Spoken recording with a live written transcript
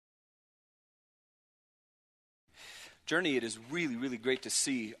Journey, it is really, really great to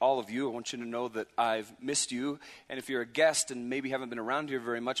see all of you. I want you to know that I've missed you. And if you're a guest and maybe haven't been around here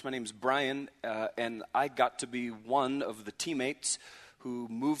very much, my name's Brian, and I got to be one of the teammates who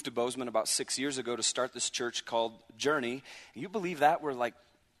moved to Bozeman about 6 years ago to start this church called Journey. And you believe that? We're like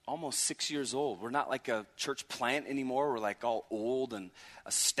almost 6 years old. We're not like a church plant anymore. We're like all old and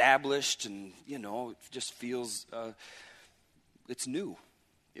established, and, you know, it just feels, it's new.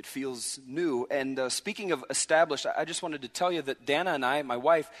 It feels new. And speaking of established, I just wanted to tell you that Dana and I, my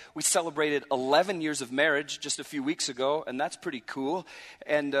wife, we celebrated 11 years of marriage just a few weeks ago, and that's pretty cool.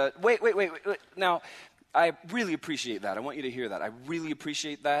 And wait. Now, I really appreciate that. I want you to hear that. I really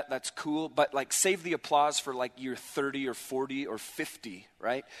appreciate that. That's cool. But, like, save the applause for, like, year 30 or 40 or 50,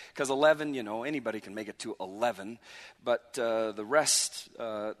 right? Because 11, you know, anybody can make it to 11. But the rest,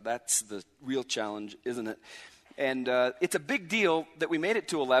 that's the real challenge, isn't it? And it's a big deal that we made it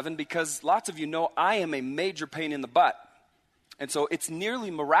to 11 because lots of you know I am a major pain in the butt. And so it's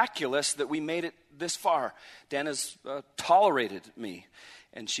nearly miraculous that we made it this far. Dana's tolerated me,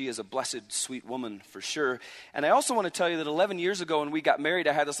 and she is a blessed, sweet woman for sure. And I also want to tell you that 11 years ago when we got married,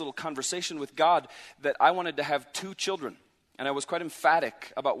 I had this little conversation with God that I wanted to have 2 children. And I was quite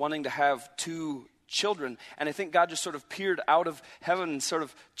emphatic about wanting to have 2 children. And I think God just sort of peered out of heaven and sort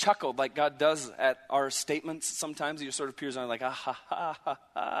of chuckled like God does at our statements sometimes. He just sort of peers on like, ah, ha, ha, ha,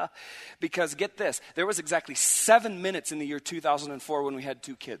 ha. Because get this, there was exactly 7 minutes in the year 2004 when we had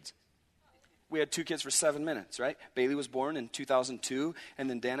 2 kids. We had 2 kids for 7 minutes, right? Bailey was born in 2002, and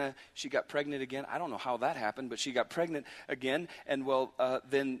then Dana, she got pregnant again. I don't know how that happened, but she got pregnant again. And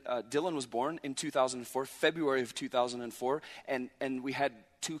then Dylan was born in 2004, February of 2004, and we had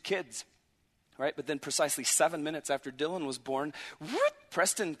 2 kids. Right? But then precisely 7 minutes after Dylan was born, whoop,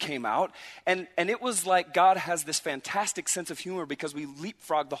 Preston came out. And it was like God has this fantastic sense of humor because we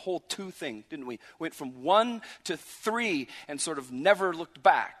leapfrogged the whole 2 thing, didn't we? Went from 1 to 3 and sort of never looked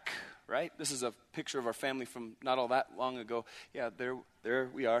back, right? This is a picture of our family from not all that long ago. Yeah, there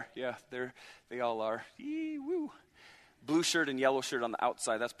we are. Yeah, there they all are. Yee, woo. Blue shirt and yellow shirt on the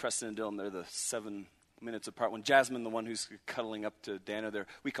outside. That's Preston and Dylan. They're the 7 minutes apart. When Jasmine, the one who's cuddling up to Dana there,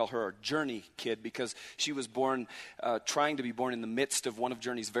 we call her our Journey kid because she was born, trying to be born in the midst of one of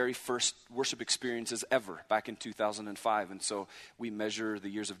Journey's very first worship experiences ever back in 2005. And so we measure the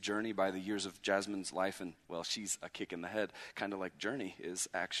years of Journey by the years of Jasmine's life. And, well, she's a kick in the head, kind of like Journey is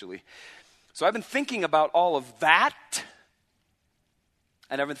actually. So I've been thinking about all of that.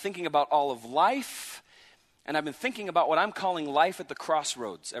 And I've been thinking about all of life. And I've been thinking about what I'm calling life at the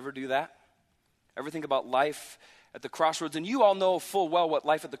crossroads. Ever do that? Ever think about life at the crossroads? And you all know full well what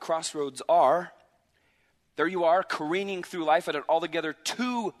life at the crossroads are. There you are, careening through life at an altogether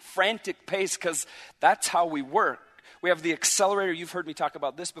too frantic pace because that's how we work. We have the accelerator. You've heard me talk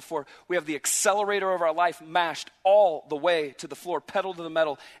about this before. We have the accelerator of our life mashed all the way to the floor, pedal to the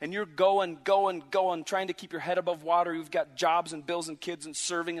metal. And you're going, trying to keep your head above water. You've got jobs and bills and kids and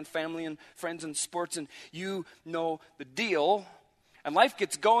serving and family and friends and sports. And you know the deal. And life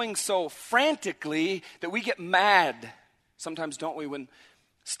gets going so frantically that we get mad. Sometimes, don't we, when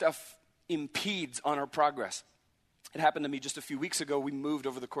stuff impedes on our progress. It happened to me just a few weeks ago. We moved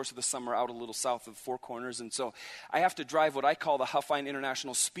over the course of the summer out a little south of Four Corners. And so I have to drive what I call the Huffine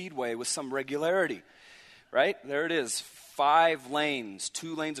International Speedway with some regularity. Right? There it is. 5 lanes,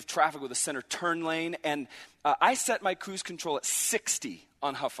 2 lanes of traffic with a center turn lane. And I set my cruise control at 60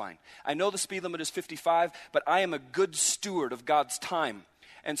 on Huffine. I know the speed limit is 55, but I am a good steward of God's time.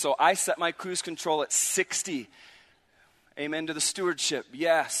 And so I set my cruise control at 60. Amen to the stewardship.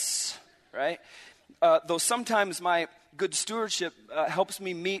 Yes. Right? Though sometimes my good stewardship helps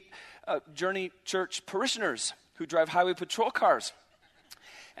me meet Journey Church parishioners who drive highway patrol cars.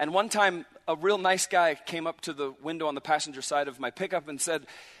 And one time, a real nice guy came up to the window on the passenger side of my pickup and said,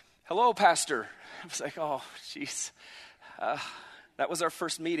 "Hello, Pastor." I was like, oh, jeez. That was our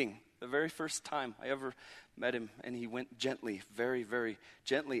first meeting, the very first time I ever met him. And he went gently, very, very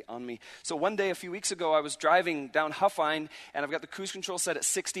gently on me. So one day a few weeks ago, I was driving down Huffine, and I've got the cruise control set at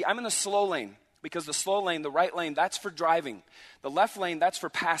 60. I'm in the slow lane because the slow lane, the right lane, that's for driving. The left lane, that's for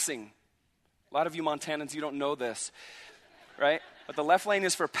passing. A lot of you Montanans, you don't know this, right? But the left lane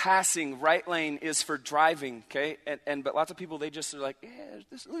is for passing, right lane is for driving, okay? But lots of people, they just are like, yeah,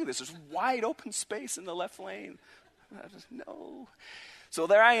 look at this, there's wide open space in the left lane. No. So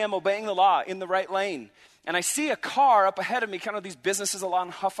there I am obeying the law in the right lane. And I see a car up ahead of me, kind of these businesses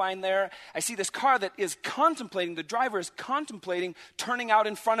along Huffine there. I see this car that is contemplating, the driver is contemplating turning out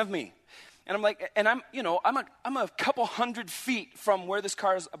in front of me. And I'm like, and I'm a couple hundred feet from where this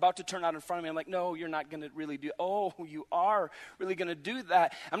car is about to turn out in front of me. I'm like, no, you're not going to really do, oh, you are really going to do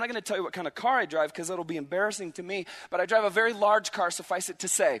that. I'm not going to tell you what kind of car I drive because it'll be embarrassing to me, but I drive a very large car, suffice it to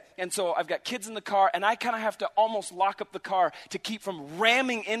say. And so I've got kids in the car, and I kind of have to almost lock up the car to keep from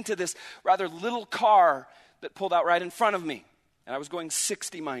ramming into this rather little car that pulled out right in front of me. And I was going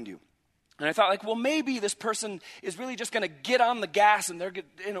 60, mind you. And I thought, like, well, maybe this person is really just going to get on the gas and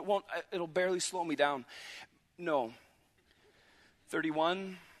it'll barely slow me down. No.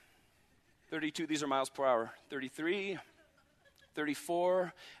 31, 32, these are miles per hour. 33,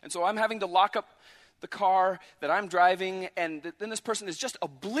 34. And so I'm having to lock up the car that I'm driving, and then this person is just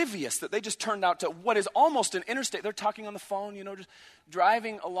oblivious that they just turned out to what is almost an interstate. They're talking on the phone, just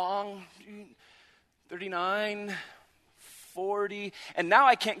driving along. 39, 40, and now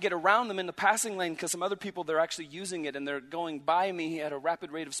I can't get around them in the passing lane because some other people, they're actually using it and they're going by me at a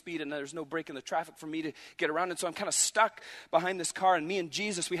rapid rate of speed, and there's no break in the traffic for me to get around. And so I'm kind of stuck behind this car, and me and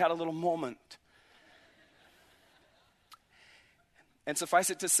Jesus, we had a little moment. And suffice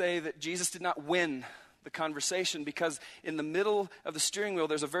it to say that Jesus did not win the conversation, because in the middle of the steering wheel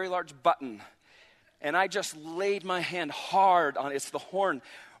there's a very large button, and I just laid my hand hard on it. It's the horn.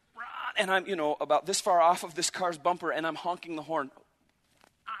 And I'm, about this far off of this car's bumper, and I'm honking the horn.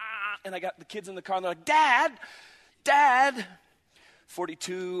 And I got the kids in the car, and they're like, Dad.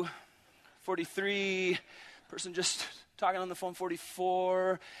 42, 43, person just talking on the phone,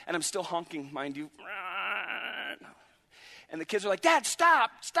 44, and I'm still honking, mind you. And the kids are like, Dad,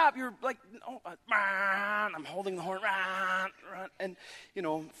 stop. You're like, oh, I'm holding the horn. And,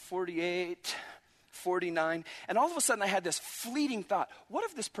 48. 49, and all of a sudden I had this fleeting thought, what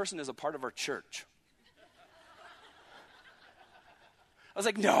if this person is a part of our church? I was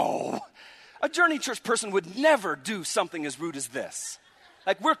like, no, a Journey Church person would never do something as rude as this.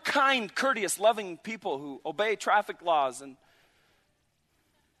 Like, we're kind, courteous, loving people who obey traffic laws, and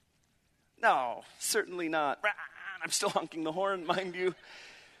no, certainly not. I'm still honking the horn, mind you.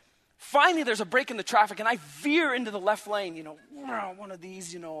 Finally, there's a break in the traffic, and I veer into the left lane, one of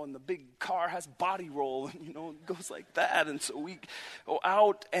these, and the big car has body roll, and, it goes like that. And so we go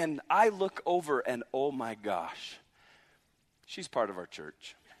out, and I look over, and oh my gosh, she's part of our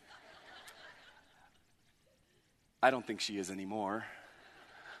church. I don't think she is anymore.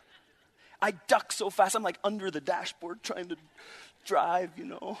 I duck so fast, I'm like under the dashboard trying to drive,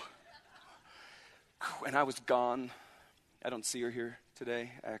 And I was gone. I don't see her here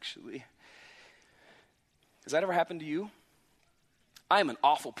today, actually. Has that ever happened to you? I am an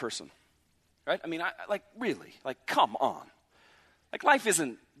awful person, right? I mean, really, come on. Life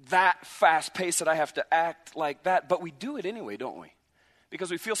isn't that fast-paced that I have to act like that, but we do it anyway, don't we?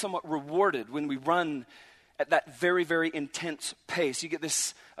 Because we feel somewhat rewarded when we run at that very, very intense pace. You get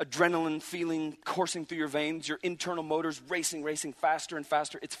this adrenaline feeling coursing through your veins, your internal motors racing faster and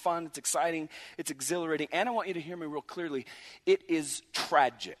faster. It's fun, it's exciting, it's exhilarating. And I want you to hear me real clearly. It is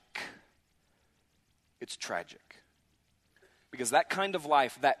tragic. It's tragic. Because that kind of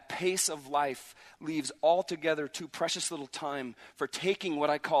life, that pace of life, leaves altogether too precious little time for taking what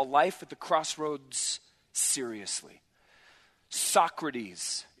I call life at the crossroads seriously.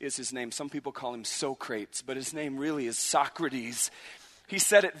 Socrates is his name. Some people call him Socrates, but his name really is Socrates. He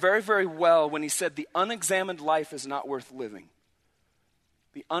said it very, very well when he said, the unexamined life is not worth living.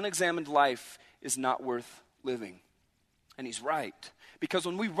 The unexamined life is not worth living. And he's right. Because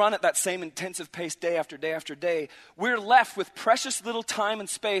when we run at that same intensive pace day after day after day, we're left with precious little time and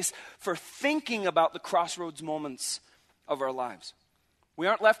space for thinking about the crossroads moments of our lives. We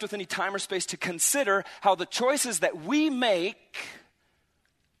aren't left with any time or space to consider how the choices that we make,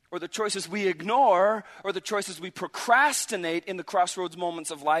 or the choices we ignore, or the choices we procrastinate in the crossroads moments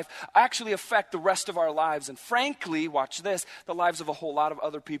of life actually affect the rest of our lives. And frankly, watch this, the lives of a whole lot of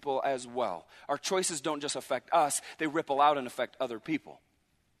other people as well. Our choices don't just affect us, they ripple out and affect other people.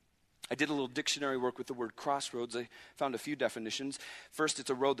 I did a little dictionary work with the word crossroads. I found a few definitions. First,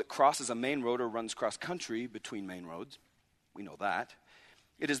 it's a road that crosses a main road or runs cross-country between main roads. We know that.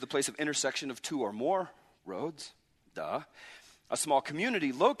 It is the place of intersection of two or more roads. Duh. A small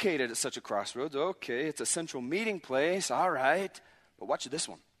community located at such a crossroads. Okay, it's a central meeting place. All right. But watch this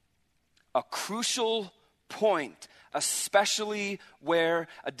one. A crucial point, especially where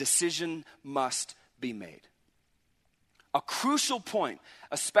a decision must be made. A crucial point,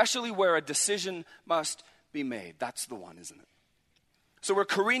 especially where a decision must be made. That's the one, isn't it? So we're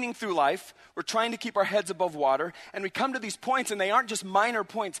careening through life, we're trying to keep our heads above water, and we come to these points, and they aren't just minor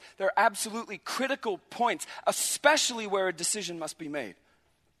points, they're absolutely critical points, especially where a decision must be made.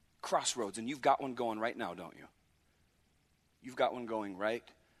 Crossroads, and you've got one going right now, don't you? You've got one going right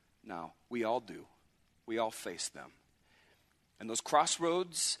now. We all do. We all face them. And those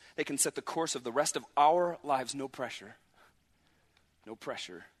crossroads, they can set the course of the rest of our lives. No pressure. No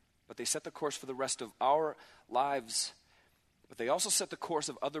pressure. But they set the course for the rest of our lives. But they also set the course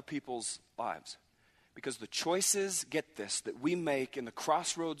of other people's lives. Because the choices, get this, that we make in the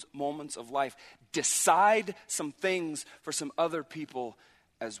crossroads moments of life decide some things for some other people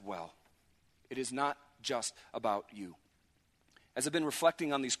as well. It is not just about you. As I've been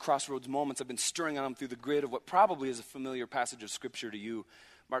reflecting on these crossroads moments, I've been stirring on them through the grid of what probably is a familiar passage of Scripture to you.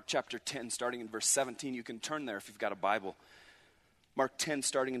 Mark chapter 10, starting in verse 17. You can turn there if you've got a Bible. Mark 10,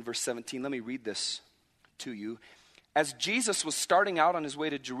 starting in verse 17. Let me read this to you. As Jesus was starting out on his way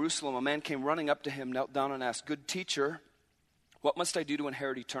to Jerusalem, a man came running up to him, knelt down and asked, "Good teacher, what must I do to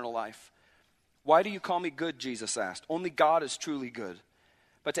inherit eternal life?" "Why do you call me good?" Jesus asked. "Only God is truly good.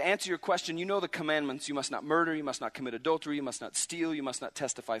 But to answer your question, you know the commandments. You must not murder, you must not commit adultery, you must not steal, you must not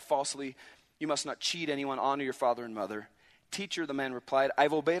testify falsely, you must not cheat anyone, honor your father and mother." "Teacher," the man replied,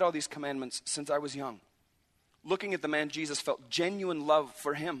 "I've obeyed all these commandments since I was young." Looking at the man, Jesus felt genuine love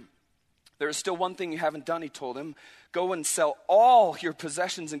for him. "There is still one thing you haven't done," he told him. "Go and sell all your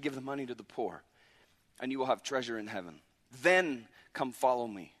possessions and give the money to the poor, and you will have treasure in heaven. Then come follow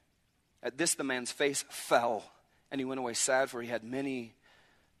me." At this, the man's face fell, and he went away sad, for he had many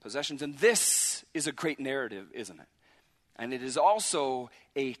possessions. And this is a great narrative, isn't it? And it is also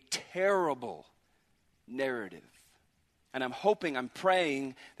a terrible narrative. And I'm hoping, I'm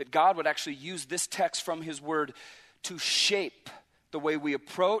praying that God would actually use this text from his word to shape the way we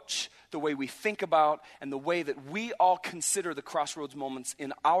approach, the way we think about, and the way that we all consider the crossroads moments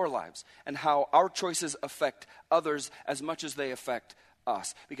in our lives and how our choices affect others as much as they affect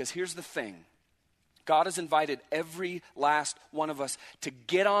us. Because here's the thing. God has invited every last one of us to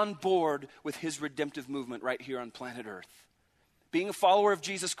get on board with his redemptive movement right here on planet Earth. Being a follower of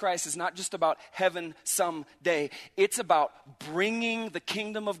Jesus Christ is not just about heaven someday. It's about bringing the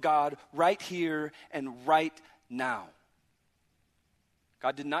kingdom of God right here and right now.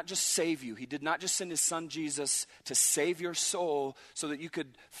 God did not just save you. He did not just send his son Jesus to save your soul so that you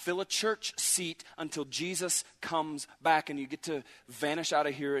could fill a church seat until Jesus comes back and you get to vanish out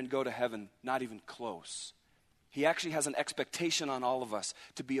of here and go to heaven. Not even close. He actually has an expectation on all of us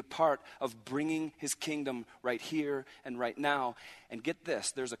to be a part of bringing his kingdom right here and right now. And get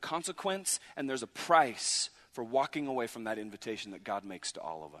this, there's a consequence and there's a price for walking away from that invitation that God makes to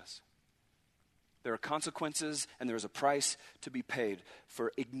all of us. There are consequences and there is a price to be paid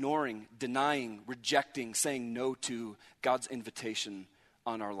for ignoring, denying, rejecting, saying no to God's invitation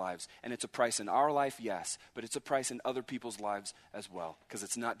on our lives. And it's a price in our life, yes, but it's a price in other people's lives as well, because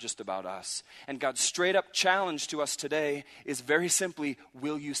it's not just about us. And God's straight up challenge to us today is very simply,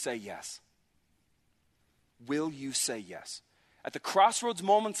 will you say yes? Will you say yes? At the crossroads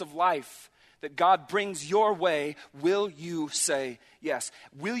moments of life that God brings your way, will you say yes?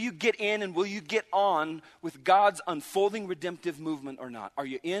 Will you get in and will you get on with God's unfolding redemptive movement or not? Are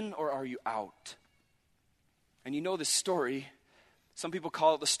you in or are you out? And you know this story. Some people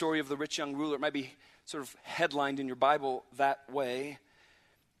call it the story of the rich young ruler. It might be sort of headlined in your Bible that way.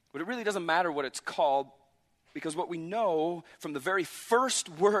 But it really doesn't matter what it's called, because what we know from the very first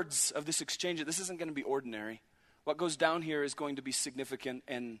words of this exchange, this isn't going to be ordinary. What goes down here is going to be significant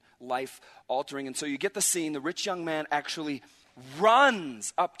and life-altering. And so you get the scene. The rich young man actually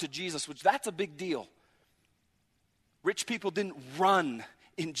runs up to Jesus, which that's a big deal. Rich people didn't run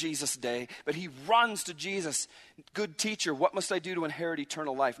in Jesus' day, but he runs to Jesus. "Good teacher, what must I do to inherit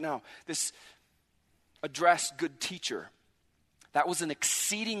eternal life?" Now, this address, "good teacher," that was an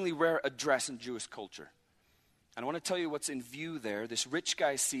exceedingly rare address in Jewish culture. And I want to tell you what's in view there. This rich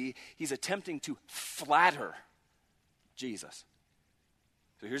guy, he's attempting to flatter Jesus.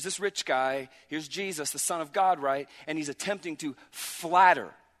 So here's this rich guy, here's Jesus, the Son of God, right? And he's attempting to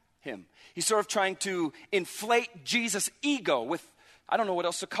flatter him. He's sort of trying to inflate Jesus' ego with, I don't know what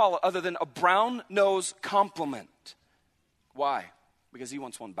else to call it other than a brown nose compliment. Why? Because he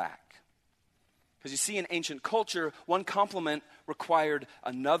wants one back. Because you see, in ancient culture, one compliment required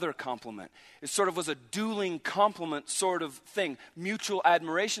another compliment. It sort of was a dueling compliment sort of thing. Mutual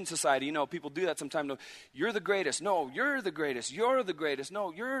admiration society. You know, people do that sometimes. No, you're the greatest. No, you're the greatest. You're the greatest.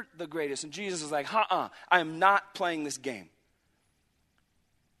 No, you're the greatest. And Jesus is like, I am not playing this game.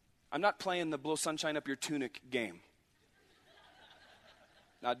 I'm not playing the blow sunshine up your tunic game.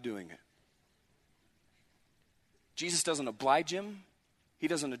 Not doing it. Jesus doesn't oblige him. He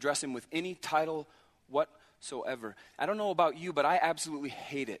doesn't address him with any title whatsoever. I don't know about you, but I absolutely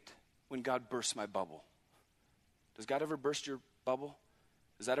hate it when God bursts my bubble. Does God ever burst your bubble?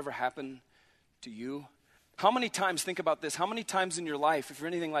 Does that ever happen to you? How many times, think about this, how many times in your life, if you're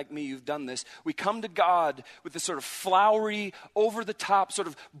anything like me, you've done this, we come to God with this sort of flowery, over-the-top, sort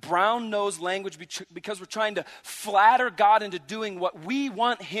of brown-nosed language because we're trying to flatter God into doing what we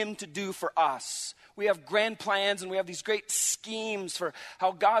want him to do for us. We have grand plans and we have these great schemes for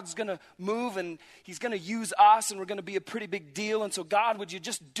how God's going to move and he's going to use us and we're going to be a pretty big deal. And so, God, would you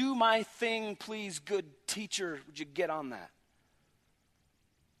just do my thing, please, good teacher? Would you get on that?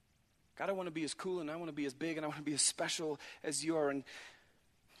 God, I want to be as cool and I want to be as big and I want to be as special as you are. And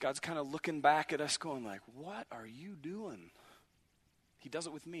God's kind of looking back at us going like, what are you doing? He does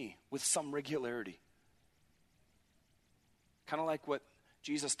it with me with some regularity. Kind of like what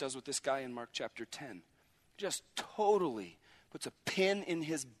Jesus does with this guy in Mark chapter 10. Just totally puts a pin in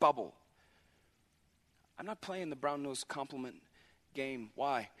his bubble. I'm not playing the brown-nosed compliment game.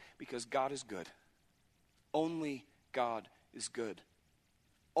 Why? Because God is good. Only God is good.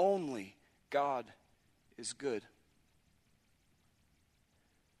 Only God is good.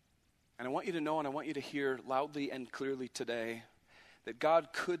 And I want you to know and I want you to hear loudly and clearly today that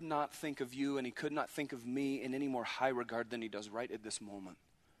God could not think of you and he could not think of me in any more high regard than he does right at this moment.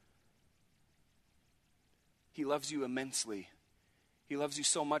 He loves you immensely. He loves you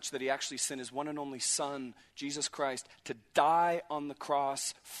so much that he actually sent his one and only Son, Jesus Christ, to die on the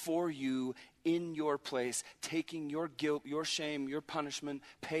cross for you in your place, taking your guilt, your shame, your punishment,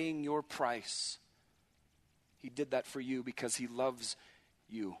 paying your price. He did that for you because he loves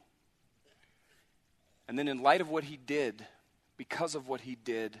you. And then in light of what he did, because of what he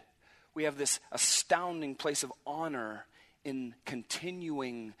did, we have this astounding place of honor in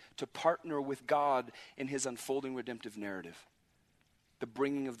continuing to partner with God in his unfolding redemptive narrative. The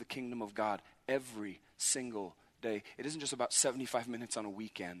bringing of the kingdom of God every single day. It isn't just about 75 minutes on a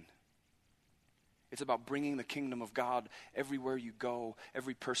weekend. It's about bringing the kingdom of God everywhere you go,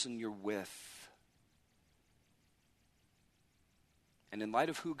 every person you're with. And in light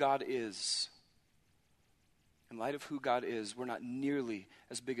of who God is, we're not nearly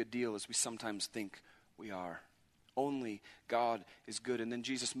as big a deal as we sometimes think we are. Only God is good. And then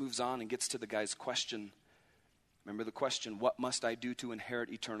Jesus moves on and gets to the guy's question. Remember the question, what must I do to inherit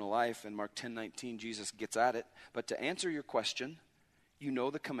eternal life? In Mark 10:19, Jesus gets at it. But to answer your question, you know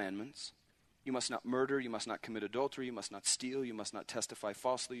the commandments. You must not murder, you must not commit adultery, you must not steal, you must not testify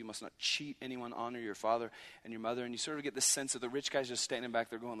falsely, you must not cheat anyone, honor your father and your mother. And you sort of get this sense of the rich guy's just standing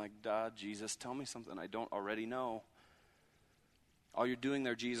back there going like, duh, Jesus, tell me something I don't already know. All you're doing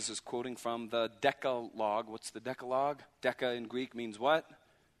there, Jesus, is quoting from the Decalogue. What's the Decalogue? Deca in Greek means what?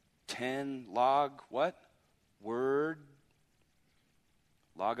 10, log, what? Word.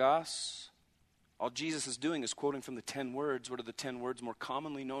 Logos. All Jesus is doing is quoting from the 10 words. What are the 10 words more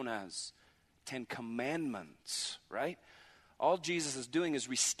commonly known as? 10 commandments, right? All Jesus is doing is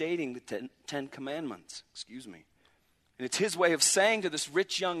restating the 10 commandments. And it's his way of saying to this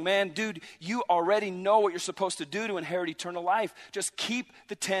rich young man, dude, you already know what you're supposed to do to inherit eternal life. Just keep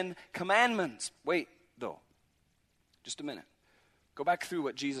the 10 commandments. Wait, though. Just a minute. Go back through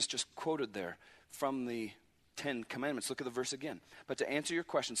what Jesus just quoted there from the 10 commandments. Look at the verse again. But to answer your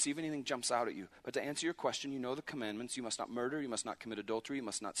question, see if anything jumps out at you. But to answer your question, you know the commandments. You must not murder. You must not commit adultery. You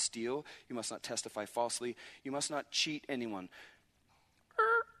must not steal. You must not testify falsely. You must not cheat anyone.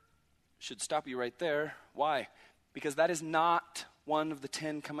 Should stop you right there. Why? Because that is not one of the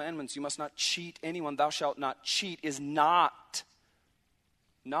 10 commandments. You must not cheat anyone. Thou shalt not cheat is not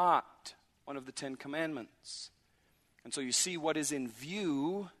one of the 10 commandments. And so you see what is in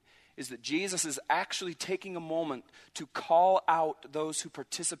view is that Jesus is actually taking a moment to call out those who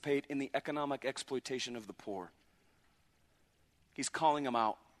participate in the economic exploitation of the poor. He's calling them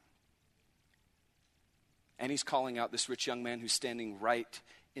out. And he's calling out this rich young man who's standing right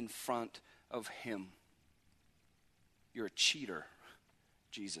in front of him. You're a cheater,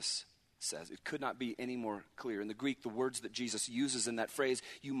 Jesus says. It could not be any more clear. In the Greek, the words that Jesus uses in that phrase,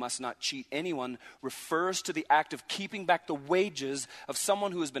 you must not cheat anyone, refers to the act of keeping back the wages of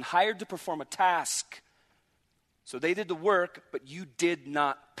someone who has been hired to perform a task. So they did the work, but you did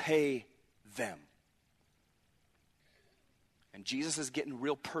not pay them. And Jesus is getting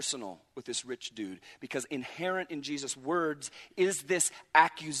real personal with this rich dude because inherent in Jesus' words is this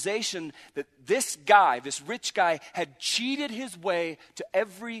accusation that this guy, this rich guy, had cheated his way to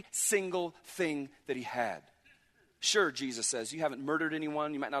every single thing that he had. Sure, Jesus says, you haven't murdered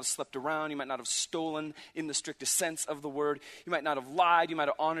anyone, you might not have slept around, you might not have stolen in the strictest sense of the word, you might not have lied, you might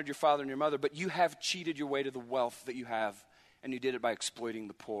have honored your father and your mother, but you have cheated your way to the wealth that you have, and you did it by exploiting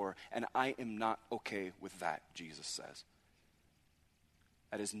the poor, and I am not okay with that, Jesus says.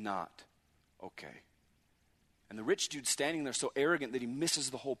 That is not okay. And the rich dude's standing there so arrogant that he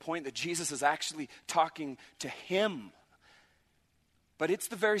misses the whole point, that Jesus is actually talking to him. But it's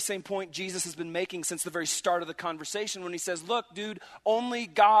the very same point Jesus has been making since the very start of the conversation when he says, look, dude, only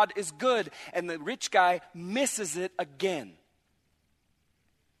God is good. And the rich guy misses it again.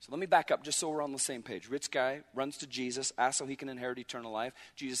 So let me back up just so we're on the same page. Rich guy runs to Jesus, asks how he can inherit eternal life.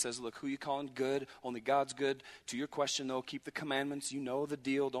 Jesus says, look, who you calling good? Only God's good. To your question, though, keep the commandments. You know the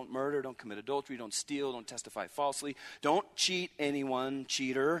deal. Don't murder, don't commit adultery, don't steal, don't testify falsely. Don't cheat anyone,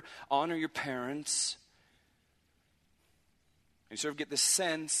 cheater. Honor your parents. And you sort of get this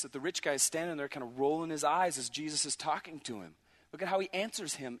sense that the rich guy is standing there kind of rolling his eyes as Jesus is talking to him. Look at how he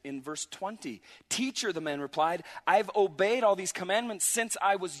answers him in verse 20. Teacher, the man replied, I've obeyed all these commandments since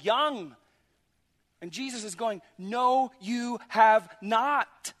I was young. And Jesus is going, no, you have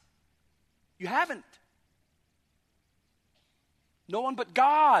not. You haven't. No one but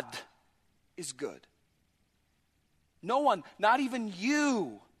God is good. No one, not even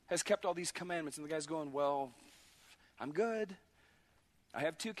you, has kept all these commandments. And the guy's going, well, I'm good. I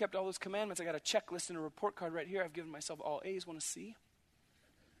have too kept all those commandments. I got a checklist and a report card right here. I've given myself all A's. Want to see?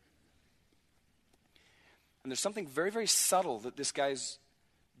 And there's something very, very subtle that this guy's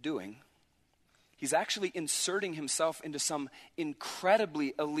doing. He's actually inserting himself into some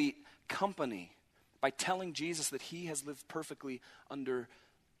incredibly elite company by telling Jesus that he has lived perfectly under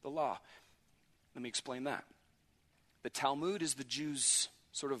the law. Let me explain that. The Talmud is the Jews'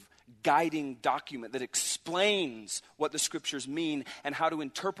 sort of guiding document that explains what the scriptures mean and how to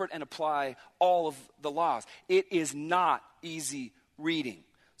interpret and apply all of the laws. It is not easy reading.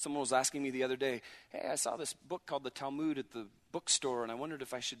 Someone was asking me the other day, hey, I saw this book called the Talmud at the bookstore and I wondered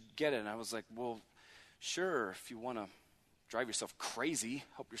if I should get it. And I was like, well, sure, if you want to drive yourself crazy,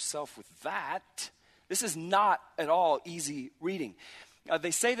 help yourself with that. This is not at all easy reading.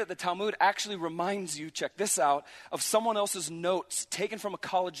 They say that the Talmud actually reminds you, check this out, of someone else's notes taken from a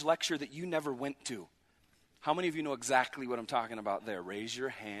college lecture that you never went to. How many of you know exactly what I'm talking about there? Raise your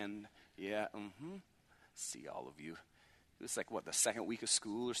hand. Yeah, see all of you. It's like, what, the second week of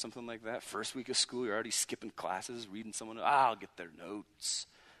school or something like that? First week of school, you're already skipping classes, reading someone, I'll get their notes.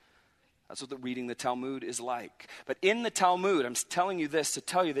 That's what reading the Talmud is like. But in the Talmud, I'm telling you this to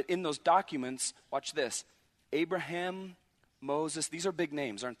tell you that in those documents, watch this, Abraham, Moses, these are big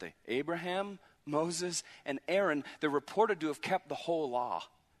names, aren't they? Abraham, Moses, and Aaron, they're reported to have kept the whole law.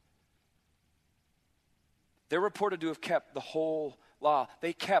 They're reported to have kept the whole law.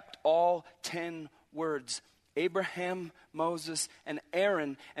 They kept all 10 words. Abraham, Moses, and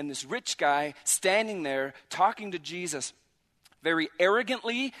Aaron, and this rich guy standing there talking to Jesus very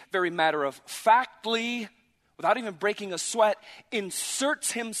arrogantly, very matter-of-factly, without even breaking a sweat,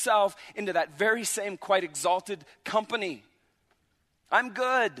 inserts himself into that very same quite exalted company. I'm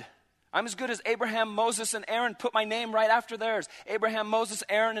good. I'm as good as Abraham, Moses, and Aaron. Put my name right after theirs. Abraham, Moses,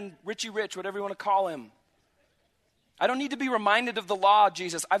 Aaron, and Richie Rich, whatever you want to call him. I don't need to be reminded of the law,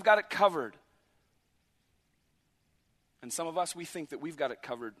 Jesus. I've got it covered. And some of us, we think that we've got it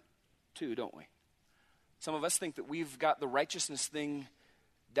covered too, don't we? Some of us think that we've got the righteousness thing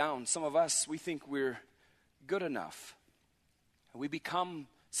down. Some of us, we think we're good enough. And we become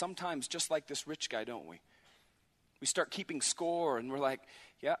sometimes just like this rich guy, don't we? We start keeping score and we're like,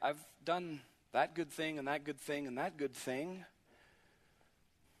 yeah, I've done that good thing and that good thing and that good thing.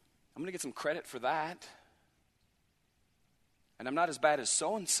 I'm going to get some credit for that. And I'm not as bad as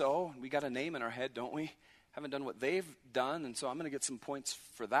so-and-so. We got a name in our head, don't we? Haven't done what they've done, and so I'm going to get some points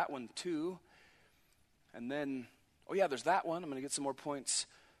for that one too. And then, oh yeah, there's that one. I'm going to get some more points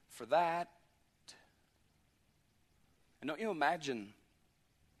for that. And don't you imagine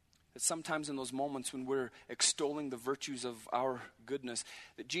that sometimes in those moments when we're extolling the virtues of our goodness,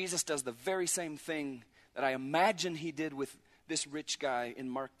 that Jesus does the very same thing that I imagine he did with this rich guy in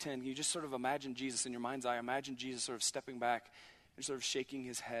Mark 10. You just sort of imagine Jesus in your mind's eye. Imagine Jesus sort of stepping back and sort of shaking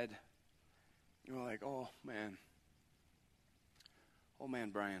his head. You're like, oh man,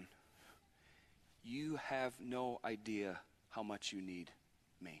 Brian, you have no idea how much you need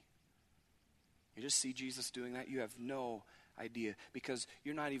me. You just see Jesus doing that, you have no idea, because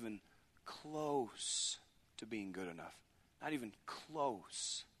you're not even close to being good enough. Not even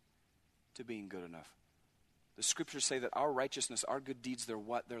close to being good enough. The scriptures say that our righteousness, our good deeds, they're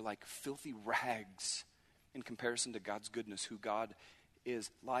what? They're like filthy rags in comparison to God's goodness, who God is,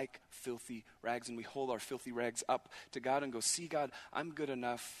 like filthy rags. And we hold our filthy rags up to God and go, see God, I'm good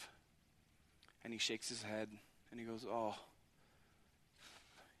enough. And he shakes his head and he goes, oh,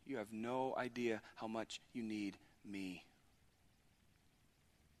 you have no idea how much you need me.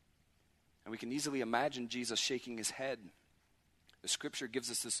 And we can easily imagine Jesus shaking his head. The scripture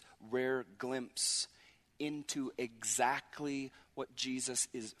gives us this rare glimpse into exactly what Jesus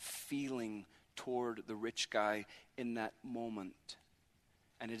is feeling toward the rich guy in that moment.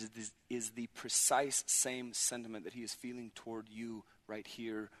 And it is the precise same sentiment that he is feeling toward you right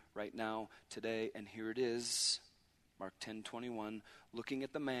here, right now, today. And here it is, Mark 10:21, looking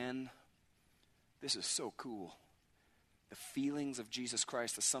at the man. This is so cool. The feelings of Jesus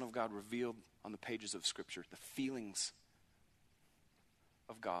Christ, the Son of God, revealed on the pages of Scripture. The feelings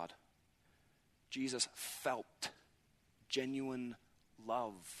of God. Jesus felt genuine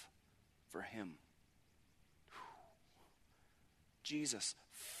love for him. Jesus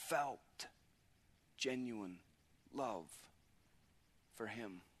felt genuine love for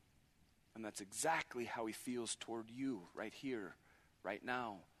him. And that's exactly how he feels toward you right here, right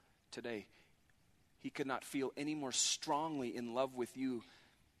now, today. He could not feel any more strongly in love with you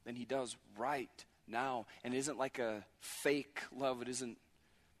than he does right now. And it isn't like a fake love. It isn't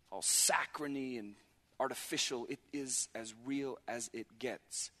all saccharine and artificial. It is as real as it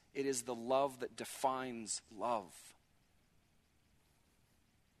gets. It is the love that defines love.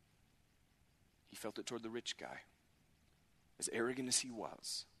 He felt it toward the rich guy. As arrogant as he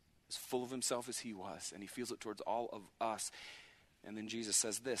was, as full of himself as he was, and he feels it towards all of us. And then Jesus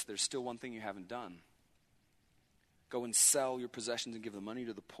says this, there's still one thing you haven't done. Go and sell your possessions and give the money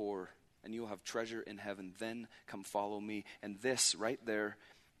to the poor, and you'll have treasure in heaven. Then come follow me. And this right there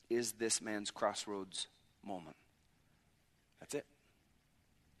is this man's crossroads moment. That's it.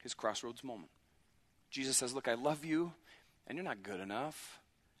 His crossroads moment. Jesus says, look, I love you, and you're not good enough.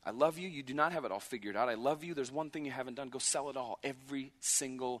 I love you. You do not have it all figured out. I love you. There's one thing you haven't done. Go sell it all. Every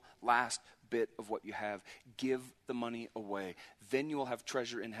single last bit of what you have. Give the money away. Then you will have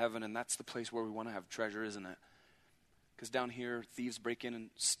treasure in heaven, and that's the place where we want to have treasure, isn't it? Because down here, thieves break in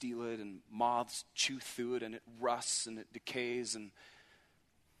and steal it, and moths chew through it, and it rusts, and it decays, and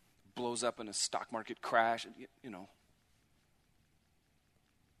blows up in a stock market crash. And, you know,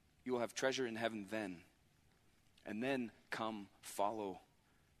 you will have treasure in heaven then. And then come follow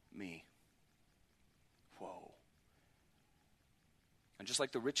me. Whoa. And just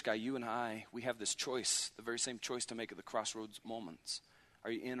like the rich guy, you and I, we have this choice, the very same choice to make at the crossroads moments. Are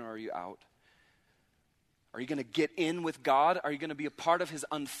you in or are you out? Are you going to get in with God? Are you going to be a part of his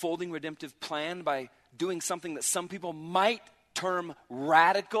unfolding redemptive plan by doing something that some people might term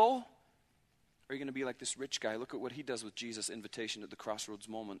radical? Or are you going to be like this rich guy? Look at what he does with Jesus' invitation at the crossroads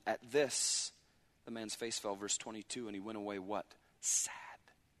moment. At this, the man's face fell, verse 22, and he went away what? Sad.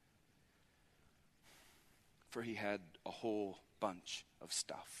 For he had a whole bunch of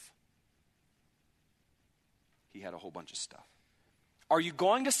stuff. He had a whole bunch of stuff. Are you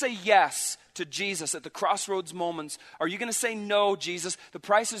going to say yes to Jesus at the crossroads moments? Are you going to say no, Jesus? The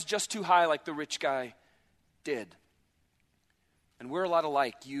price is just too high, like the rich guy did. And we're a lot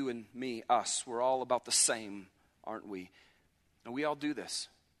alike, you and me, us. We're all about the same, aren't we? And we all do this.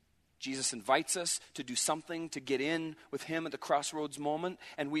 Jesus invites us to do something to get in with him at the crossroads moment,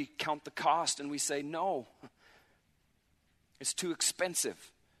 and we count the cost and we say, no, it's too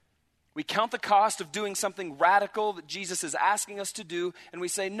expensive. We count the cost of doing something radical that Jesus is asking us to do, and we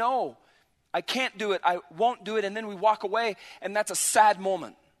say, no, I can't do it, I won't do it, and then we walk away, and that's a sad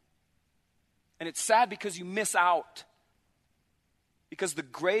moment. And it's sad because you miss out. Because the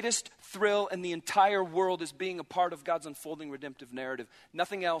greatest thrill in the entire world is being a part of God's unfolding redemptive narrative.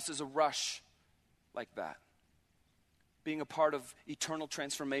 Nothing else is a rush like that. Being a part of eternal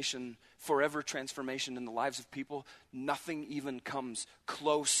transformation, forever transformation in the lives of people, nothing even comes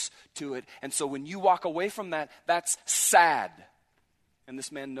close to it. And so when you walk away from that, that's sad. And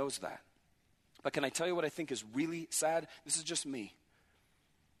this man knows that. But can I tell you what I think is really sad? This is just me.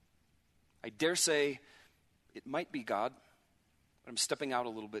 I dare say it might be God, but I'm stepping out a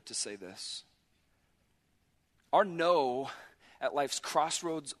little bit to say this. Our no at life's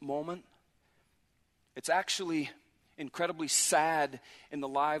crossroads moment, it's actually incredibly sad in the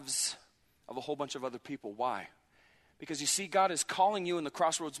lives of a whole bunch of other people. Why? Because you see, God is calling you in the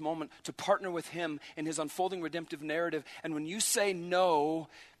crossroads moment to partner with him in his unfolding redemptive narrative. And when you say no,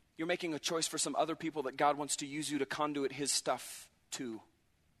 you're making a choice for some other people that God wants to use you to conduit his stuff to.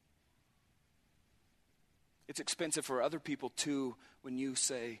 It's expensive for other people too when you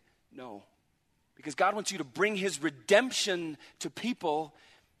say no. Because God wants you to bring his redemption to people.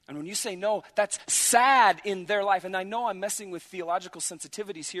 And when you say no, that's sad in their life. And I know I'm messing with theological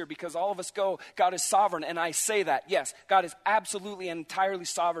sensitivities here because all of us go, God is sovereign. And I say that. Yes, God is absolutely and entirely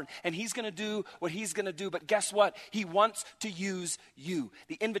sovereign. And he's going to do what he's going to do. But guess what? He wants to use you.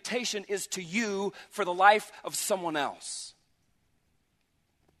 The invitation is to you for the life of someone else.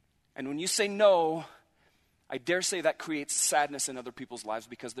 And when you say no, I dare say that creates sadness in other people's lives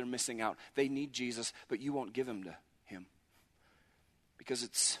because they're missing out. They need Jesus, but you won't give him to him because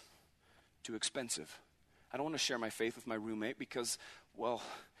it's too expensive. I don't want to share my faith with my roommate because, well,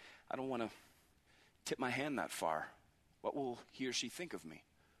 I don't want to tip my hand that far. What will he or she think of me?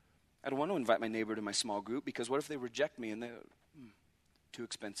 I don't want to invite my neighbor to my small group because what if they reject me and they're too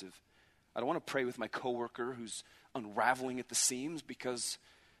expensive? I don't want to pray with my coworker who's unraveling at the seams because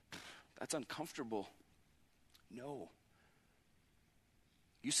that's uncomfortable. No.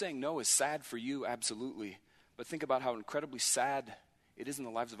 You saying no is sad for you, absolutely. But think about how incredibly sad it is in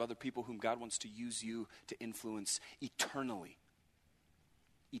the lives of other people whom God wants to use you to influence eternally.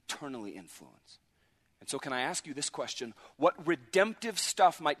 Eternally influence. And so can I ask you this question? What redemptive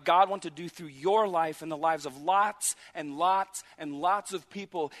stuff might God want to do through your life and the lives of lots and lots and lots of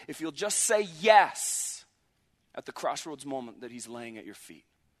people if you'll just say yes at the crossroads moment that he's laying at your feet?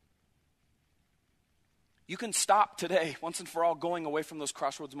 You can stop today, once and for all, going away from those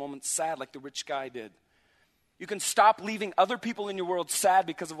crossroads moments sad like the rich guy did. You can stop leaving other people in your world sad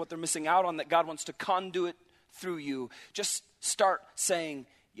because of what they're missing out on that God wants to conduit through you. Just start saying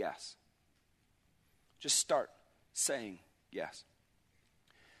yes. Just start saying yes.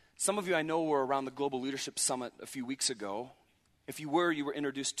 Some of you I know were around the Global Leadership Summit a few weeks ago. If you were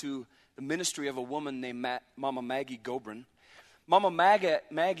introduced to the ministry of a woman named Mama Maggie Gobrin. Mama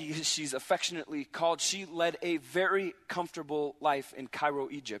Maggie, she's affectionately called, she led a very comfortable life in Cairo,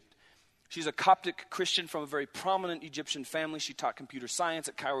 Egypt. She's a Coptic Christian from a very prominent Egyptian family. She taught computer science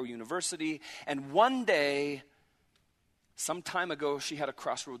at Cairo University. And one day, some time ago, she had a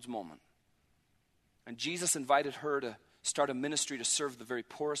crossroads moment. And Jesus invited her to start a ministry to serve the very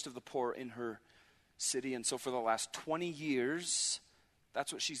poorest of the poor in her city. And so for the last 20 years,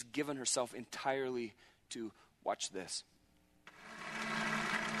 that's what she's given herself entirely to. Watch this.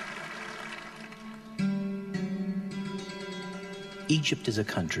 Egypt is a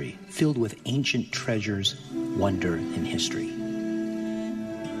country filled with ancient treasures, wonder, and history.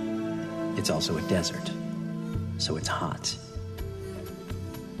 It's also a desert, so it's hot.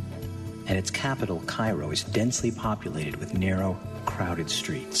 And its capital, Cairo, is densely populated with narrow, crowded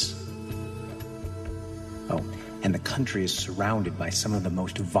streets. Oh, and the country is surrounded by some of the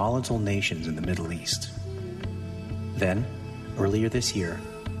most volatile nations in the Middle East. Then, earlier this year,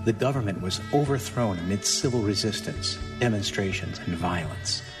 the government was overthrown amid civil resistance, demonstrations, and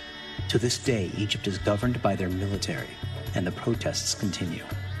violence. To this day, Egypt is governed by their military, and the protests continue.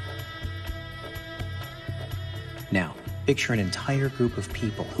 Now, picture an entire group of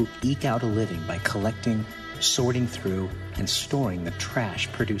people who eke out a living by collecting, sorting through, and storing the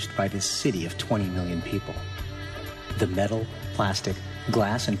trash produced by this city of 20 million people. The metal, plastic,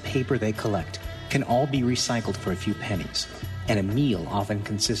 glass, and paper they collect can all be recycled for a few pennies, and a meal often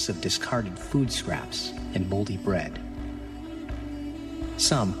consists of discarded food scraps and moldy bread.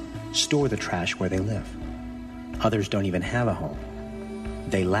 Some store the trash where they live. Others don't even have a home.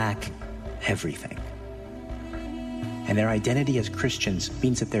 They lack everything. And their identity as Christians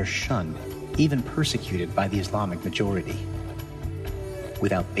means that they're shunned, even persecuted by the Islamic majority.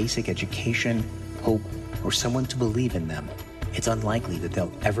 Without basic education, hope, or someone to believe in them, it's unlikely that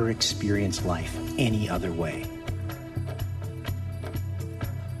they'll ever experience life any other way.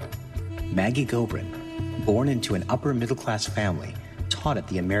 Maggie Gobrin, born into an upper-middle-class family, taught at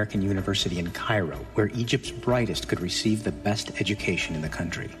the American University in Cairo, where Egypt's brightest could receive the best education in the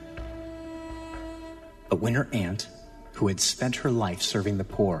country. But when her aunt, who had spent her life serving the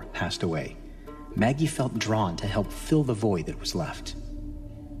poor, passed away, Maggie felt drawn to help fill the void that was left.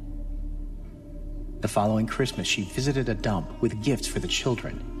 The following Christmas, she visited a dump with gifts for the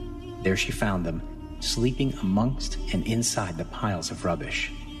children. There she found them, sleeping amongst and inside the piles of rubbish.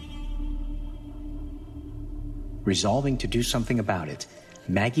 Resolving to do something about it,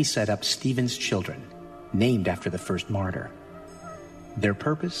 Maggie set up Stephen's Children, named after the first martyr. Their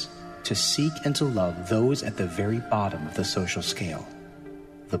purpose? To seek and to love those at the very bottom of the social scale,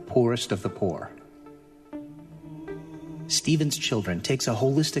 the poorest of the poor. Stephen's Children takes a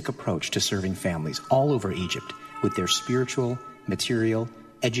holistic approach to serving families all over Egypt with their spiritual, material,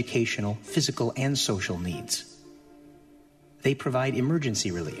 educational, physical, and social needs. They provide emergency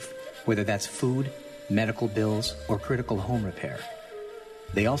relief, whether that's food, medical bills, or critical home repair.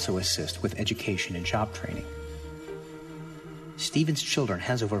 They also assist with education and job training. Stephen's Children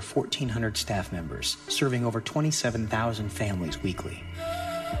has over 1,400 staff members, serving over 27,000 families weekly.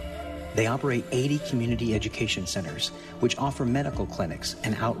 They operate 80 community education centers, which offer medical clinics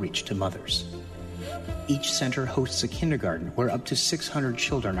and outreach to mothers. Each center hosts a kindergarten where up to 600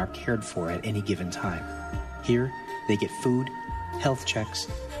 children are cared for at any given time. Here, they get food, health checks,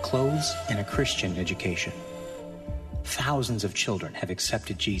 clothes, and a Christian education. thousands of children have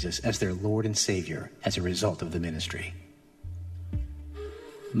accepted Jesus as their Lord and Savior as a result of the ministry.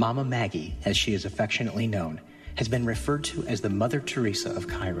 Mama Maggie, as she is affectionately known, has been referred to as the Mother Teresa of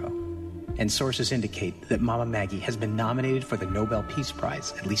Cairo, and sources indicate that Mama Maggie has been nominated for the Nobel Peace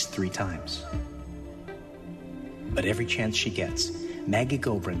Prize at least 3 times. But every chance she gets, Maggie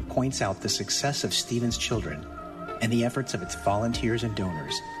Goldbrand points out the success of Stephen's Children and the efforts of its volunteers and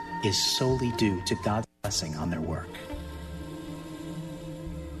donors is solely due to God's blessing on their work.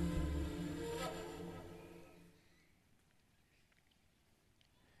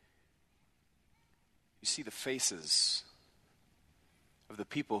 You see the faces of the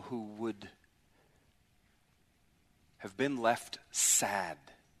people who would have been left sad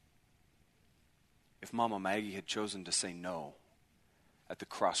if Mama Maggie had chosen to say no at the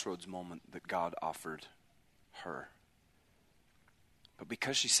crossroads moment that God offered her. But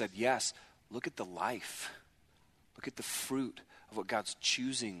because she said yes, look at the life. Look at the fruit of what God's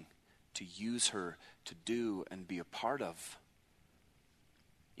choosing to use her to do and be a part of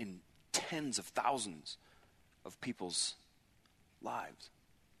in tens of thousands of people's lives.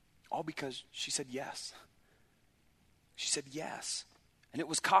 All because she said yes. She said yes. And it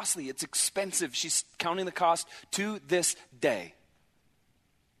was costly. It's expensive. She's counting the cost to this day.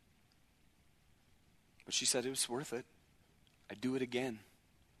 But she said it was worth it. I'd do it again.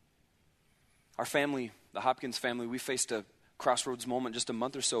 Our family, the Hopkins family, we faced a crossroads moment just a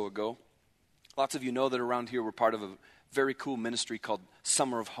month or so ago. Lots of you know that around here we're part of a very cool ministry called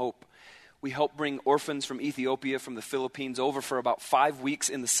Summer of Hope. We help bring orphans from Ethiopia, from the Philippines, over for about 5 weeks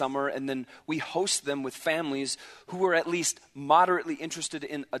in the summer, and then we host them with families who are at least moderately interested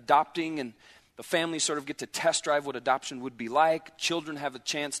in adopting, and the families sort of get to test drive what adoption would be like. Children have a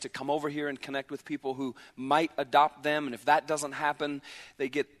chance to come over here and connect with people who might adopt them, and if that doesn't happen, they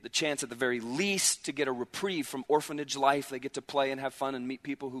get the chance at the very least to get a reprieve from orphanage life. They get to play and have fun and meet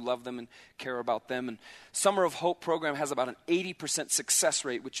people who love them and care about them. And Summer of Hope program has about an 80% success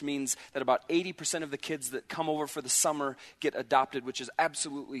rate, which means that about 80% of the kids that come over for the summer get adopted, which is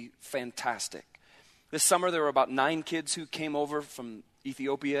absolutely fantastic. This summer, there were about 9 kids who came over from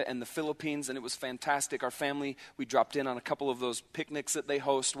Ethiopia and the Philippines, and it was fantastic. Our family, we dropped in on a couple of those picnics that they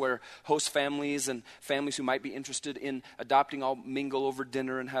host, where host families and families who might be interested in adopting all mingle over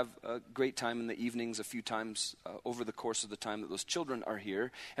dinner and have a great time in the evenings a few times over the course of the time that those children are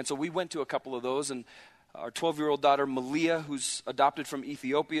here. And so we went to a couple of those, and our 12-year-old daughter, Malia, who's adopted from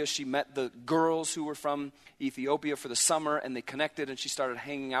Ethiopia, she met the girls who were from Ethiopia for the summer, and they connected, and she started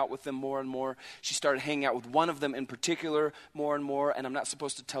hanging out with them more and more. She started hanging out with one of them in particular more and more, and I'm not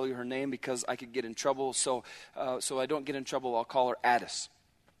supposed to tell you her name because I could get in trouble, so I don't get in trouble. I'll call her Addis,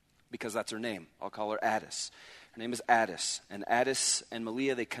 because that's her name. I'll call her Addis. Her name is Addis, and Addis and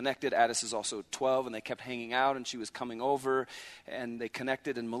Malia, they connected. Addis is also 12, and they kept hanging out, and she was coming over, and they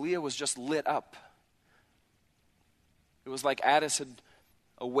connected, and Malia was just lit up. It was like Addis had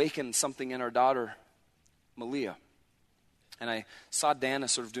awakened something in our daughter, Malia. And I saw Dana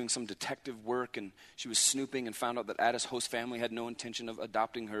sort of doing some detective work, and she was snooping and found out that Addis' host family had no intention of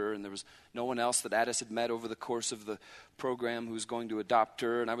adopting her, and there was no one else that Addis had met over the course of the program who was going to adopt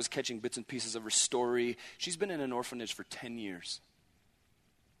her, and I was catching bits and pieces of her story. She's been in an orphanage for 10 years.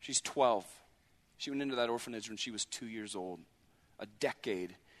 She's 12. She went into that orphanage when she was 2 years old. A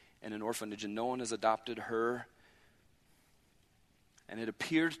decade in an orphanage, and no one has adopted her. And it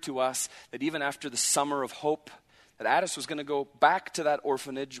appeared to us that even after the Summer of Hope, that Addis was going to go back to that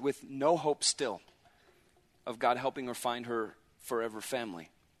orphanage with no hope still of God helping her find her forever family.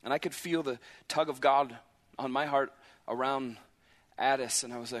 And I could feel the tug of God on my heart around Addis,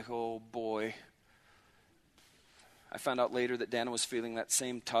 and I was like, oh boy. I found out later that Dana was feeling that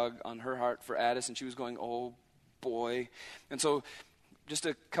same tug on her heart for Addis, and she was going, oh boy. And so just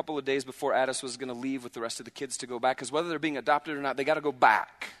a couple of days before Addis was going to leave with the rest of the kids to go back, because whether they're being adopted or not, they got to go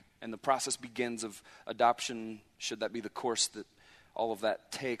back. And the process begins of adoption, should that be the course that all of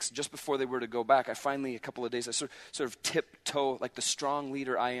that takes. Just before they were to go back, I finally, a couple of days, I sort of tiptoe, like the strong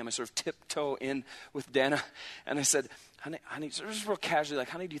leader I am, I sort of tiptoe in with Dana. And I said, honey, sort of just real casually, like,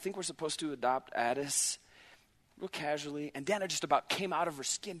 honey, do you think we're supposed to adopt Addis? Real casually. And Dana just about came out of her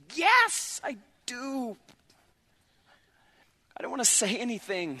skin. Yes, I do. I don't want to say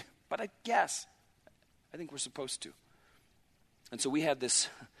anything, but yes, I think we're supposed to. And so we had this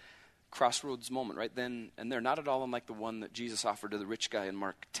crossroads moment right then and there, not at all unlike the one that Jesus offered to the rich guy in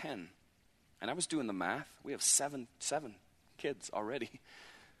Mark 10. And I was doing the math. We have seven kids already.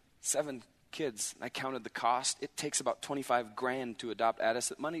 7 kids. I counted the cost. It takes about $25,000 to adopt Addis.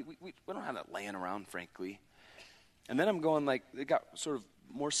 That money, we don't have that laying around, frankly. And then I'm going like, it got sort of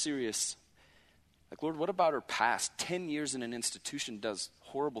more serious. Like, Lord, what about our past? 10 years in an institution does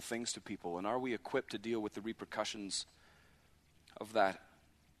horrible things to people, and are we equipped to deal with the repercussions of that?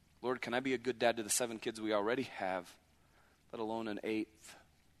 Lord, can I be a good dad to the 7 kids we already have, let alone an 8th?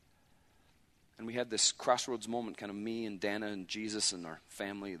 And we had this crossroads moment, kind of me and Dana and Jesus and our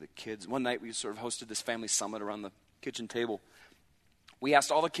family, the kids. One night we sort of hosted this family summit around the kitchen table. We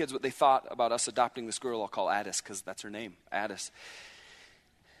asked all the kids what they thought about us adopting this girl I'll call Addis, because that's her name, Addis.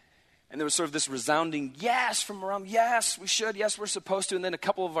 And there was sort of this resounding yes from around, yes, we should, yes, we're supposed to. And then a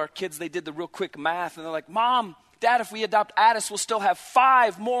couple of our kids, they did the real quick math, and they're like, Mom, Dad, if we adopt Addis, we'll still have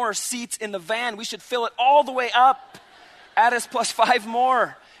 5 more seats in the van. We should fill it all the way up. Addis plus 5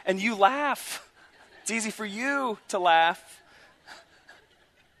 more. And you laugh. It's easy for you to laugh.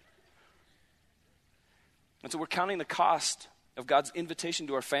 And so we're counting the cost of God's invitation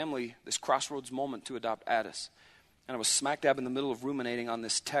to our family, this crossroads moment to adopt Addis. And I was smack dab in the middle of ruminating on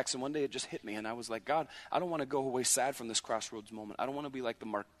this text, and one day it just hit me, and I was like, God, I don't want to go away sad from this crossroads moment. I don't want to be like the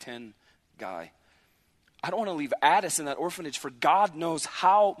Mark 10 guy. I don't want to leave Addis in that orphanage for God knows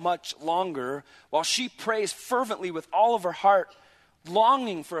how much longer while she prays fervently with all of her heart,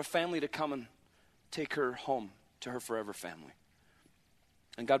 longing for a family to come and take her home to her forever family.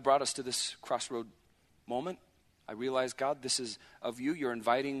 And God brought us to this crossroad moment. I realized, God, this is of you. You're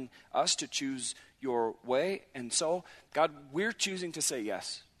inviting us to choose your way. And so, God, we're choosing to say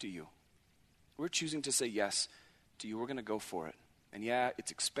yes to you. We're choosing to say yes to you. We're going to go for it. And yeah,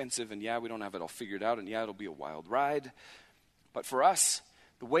 it's expensive, and yeah, we don't have it all figured out, and yeah, it'll be a wild ride. But for us,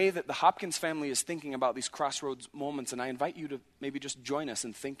 the way that the Hopkins family is thinking about these crossroads moments, and I invite you to maybe just join us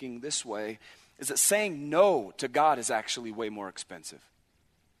in thinking this way, is that saying no to God is actually way more expensive.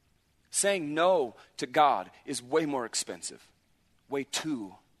 Saying no to God is way more expensive, way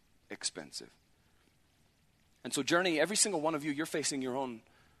too expensive. And so, Journey, every single one of you, you're facing your own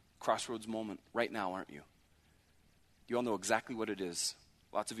crossroads moment right now, aren't you? You all know exactly what it is.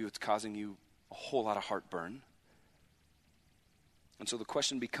 Lots of you, it's causing you a whole lot of heartburn. And so the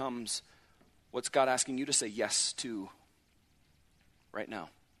question becomes, what's God asking you to say yes to right now,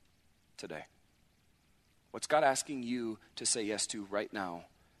 today? What's God asking you to say yes to right now,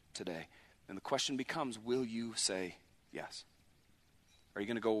 today? And the question becomes, will you say yes? Are you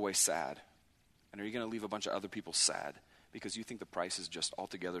going to go away sad? And are you going to leave a bunch of other people sad because you think the price is just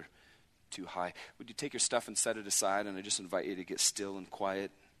altogether too high? Would you take your stuff and set it aside? And I just invite you to get still and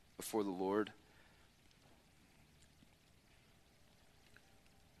quiet before the Lord.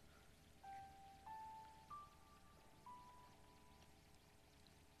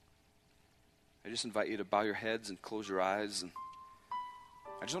 I just invite you to bow your heads and close your eyes. And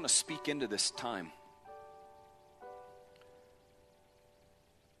I just want to speak into this time.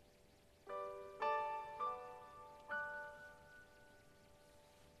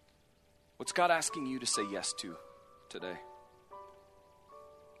 What's God asking you to say yes to today?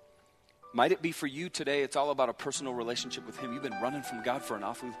 Might it be for you today, it's all about a personal relationship with Him. You've been running from God for an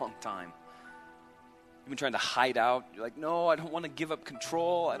awfully long time. You've been trying to hide out. You're like, no, I don't want to give up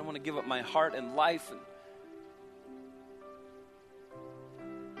control. I don't want to give up my heart and life. And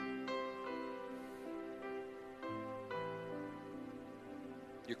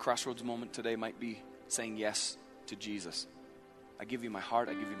your crossroads moment today might be saying yes to Jesus. I give you my heart,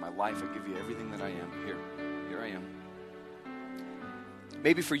 I give you my life, I give you everything that I am. Here I am.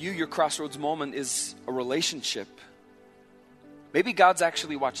 Maybe for you, your crossroads moment is a relationship. Maybe God's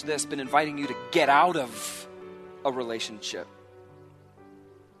actually, watch this, been inviting you to get out of a relationship.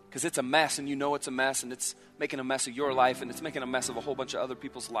 Because it's a mess, and you know it's a mess, and it's making a mess of your life, and it's making a mess of a whole bunch of other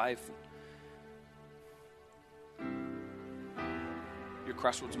people's life. Your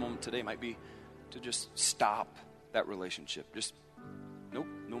crossroads moment today might be to just stop that relationship. Just, nope,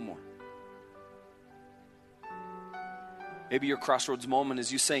 no more. Maybe your crossroads moment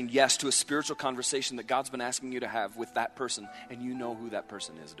is you saying yes to a spiritual conversation that God's been asking you to have with that person, and you know who that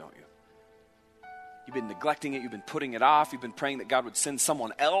person is, don't you? You've been neglecting it, you've been putting it off, you've been praying that God would send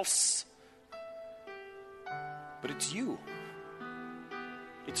someone else. But it's you.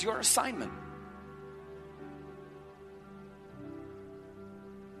 It's your assignment.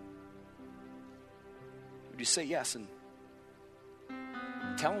 Would you say yes and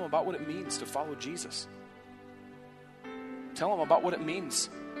tell them about what it means to follow Jesus? Tell them about what it means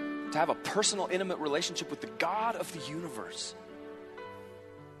to have a personal, intimate relationship with the God of the universe.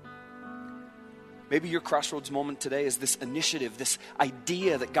 Maybe your crossroads moment today is this initiative, this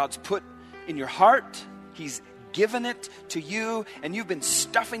idea that God's put in your heart. He's given it to you, and you've been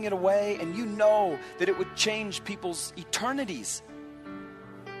stuffing it away, and you know that it would change people's eternities.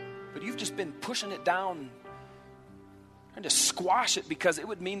 But you've just been pushing it down, trying to squash it because it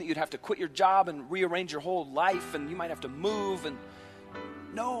would mean that you'd have to quit your job and rearrange your whole life, and you might have to move. And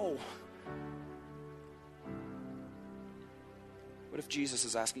no. What if Jesus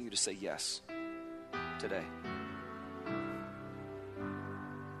is asking you to say yes today?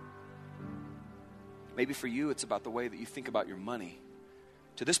 Maybe for you, it's about the way that you think about your money.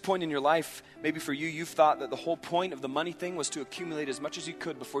 To this point in your life, maybe for you, you've thought that the whole point of the money thing was to accumulate as much as you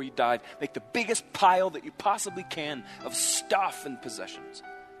could before you died. Make the biggest pile that you possibly can of stuff and possessions.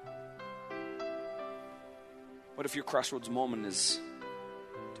 What if your crossroads moment is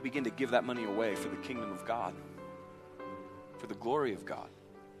to begin to give that money away for the kingdom of God, for the glory of God?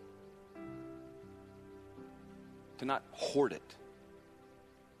 To not hoard it,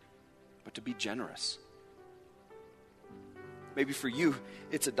 but to be generous. Maybe for you,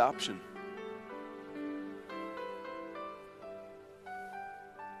 it's adoption.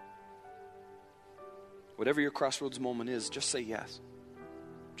 Whatever your crossroads moment is, just say yes.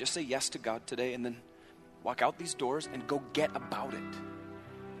 Just say yes to God today, and then walk out these doors and go get about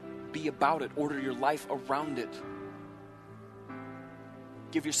it. Be about it. Order your life around it.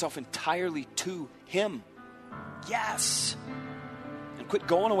 Give yourself entirely to Him. Yes. And quit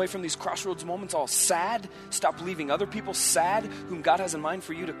going away from these crossroads moments all sad. Stop leaving other people sad whom God has in mind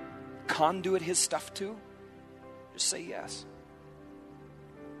for you to conduit His stuff to. Just say yes.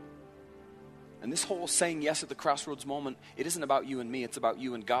 And this whole saying yes at the crossroads moment, it isn't about you and me, it's about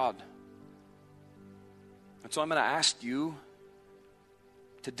you and God. And so I'm going to ask you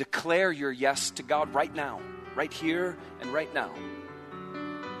to declare your yes to God right now, right here and right now.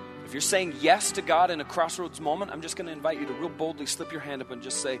 If you're saying yes to God in a crossroads moment, I'm just going to invite you to real boldly slip your hand up and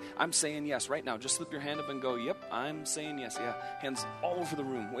just say, I'm saying yes right now. Just slip your hand up and go, yep, I'm saying yes. Yeah, hands all over the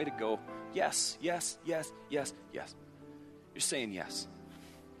room. Way to go. Yes, yes, yes, yes, yes. You're saying yes.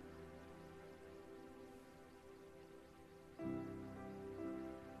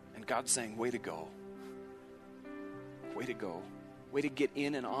 And God's saying, way to go. Way to go. Way to get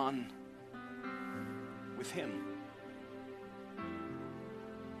in and on with Him.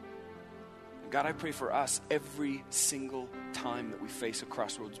 God, I pray for us every single time that we face a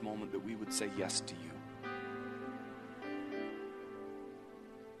crossroads moment that we would say yes to you.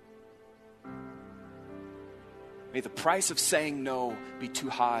 May the price of saying no be too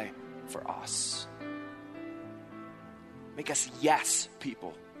high for us. Make us yes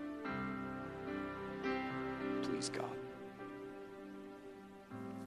people. Please, God.